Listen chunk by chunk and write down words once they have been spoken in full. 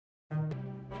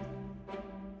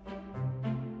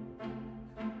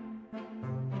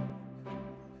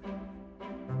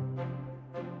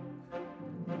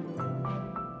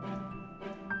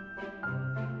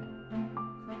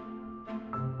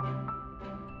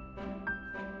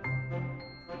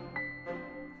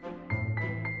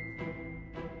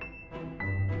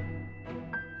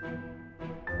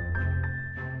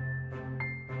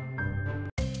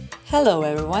Hello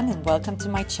everyone and welcome to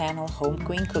my channel Home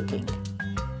Queen Cooking.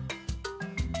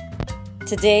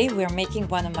 Today we're making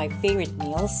one of my favorite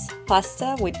meals,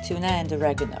 pasta with tuna and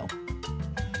oregano.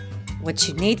 What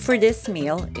you need for this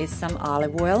meal is some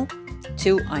olive oil,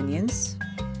 2 onions,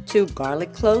 2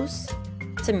 garlic cloves,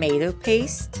 tomato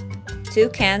paste, 2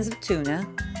 cans of tuna,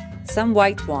 some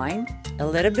white wine, a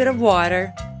little bit of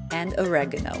water, and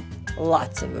oregano,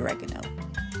 lots of oregano.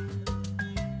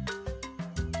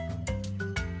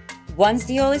 Once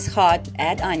the oil is hot,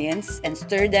 add onions and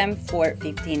stir them for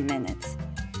 15 minutes.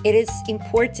 It is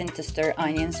important to stir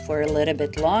onions for a little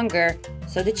bit longer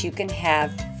so that you can have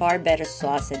far better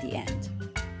sauce at the end.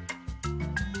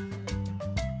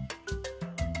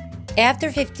 After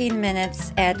 15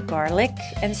 minutes, add garlic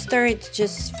and stir it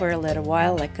just for a little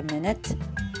while, like a minute.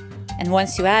 And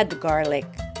once you add the garlic,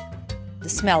 the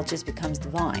smell just becomes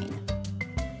divine.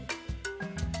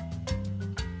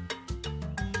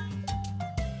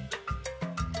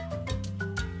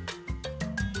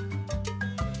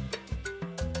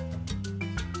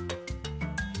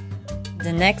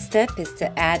 The next step is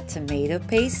to add tomato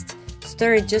paste,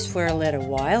 stir it just for a little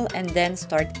while, and then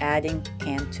start adding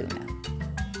canned tuna.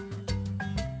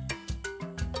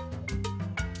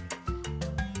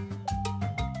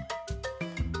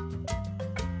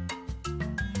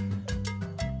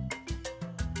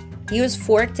 Use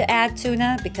fork to add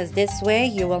tuna because this way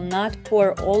you will not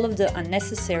pour all of the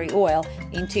unnecessary oil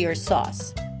into your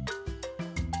sauce.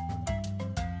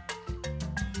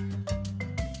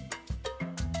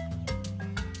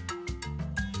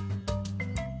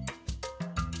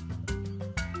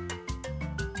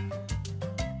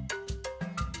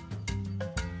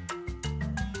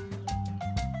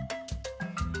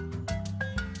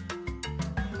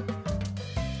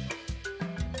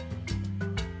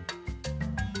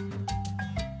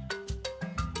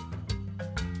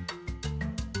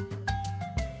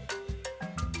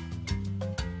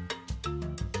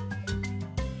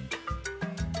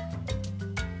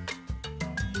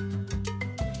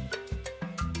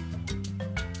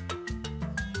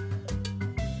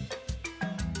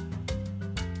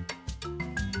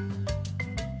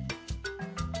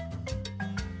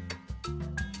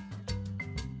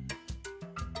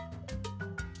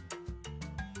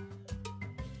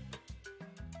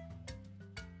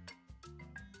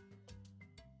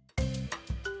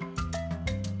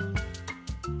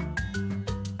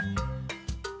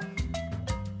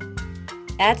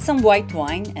 Add some white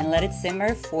wine and let it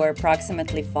simmer for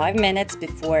approximately 5 minutes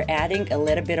before adding a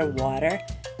little bit of water,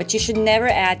 but you should never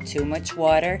add too much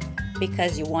water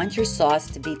because you want your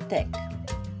sauce to be thick.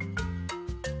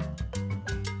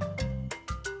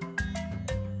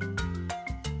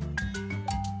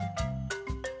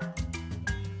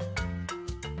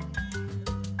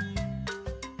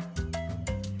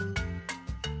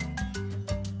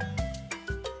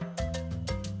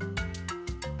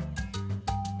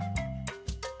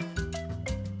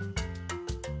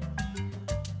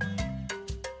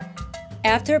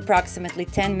 After approximately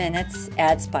 10 minutes,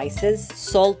 add spices,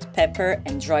 salt, pepper,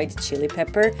 and dried chili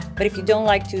pepper, but if you don't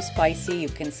like too spicy, you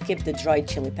can skip the dried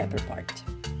chili pepper part.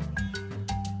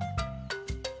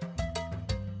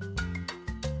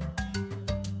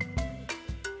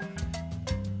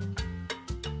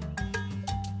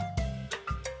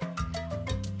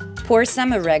 Pour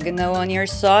some oregano on your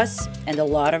sauce, and a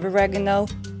lot of oregano.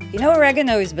 You know,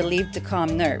 oregano is believed to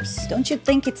calm nerves. Don't you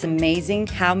think it's amazing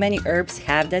how many herbs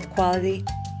have that quality?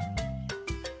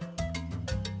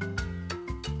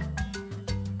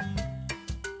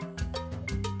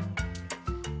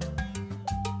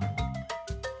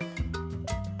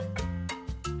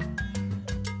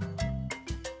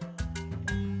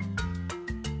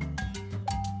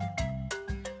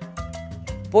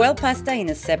 Boil pasta in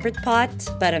a separate pot,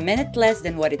 but a minute less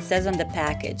than what it says on the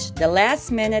package. The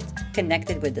last minute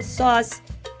connected with the sauce,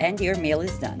 and your meal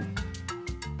is done.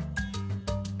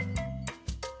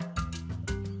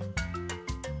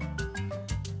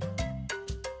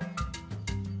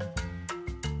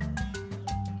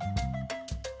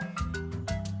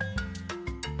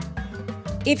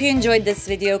 If you enjoyed this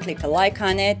video, click a like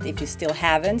on it. If you still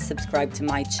haven't, subscribe to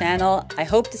my channel. I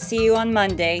hope to see you on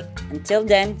Monday. Until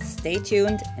then, stay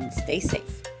tuned and stay safe.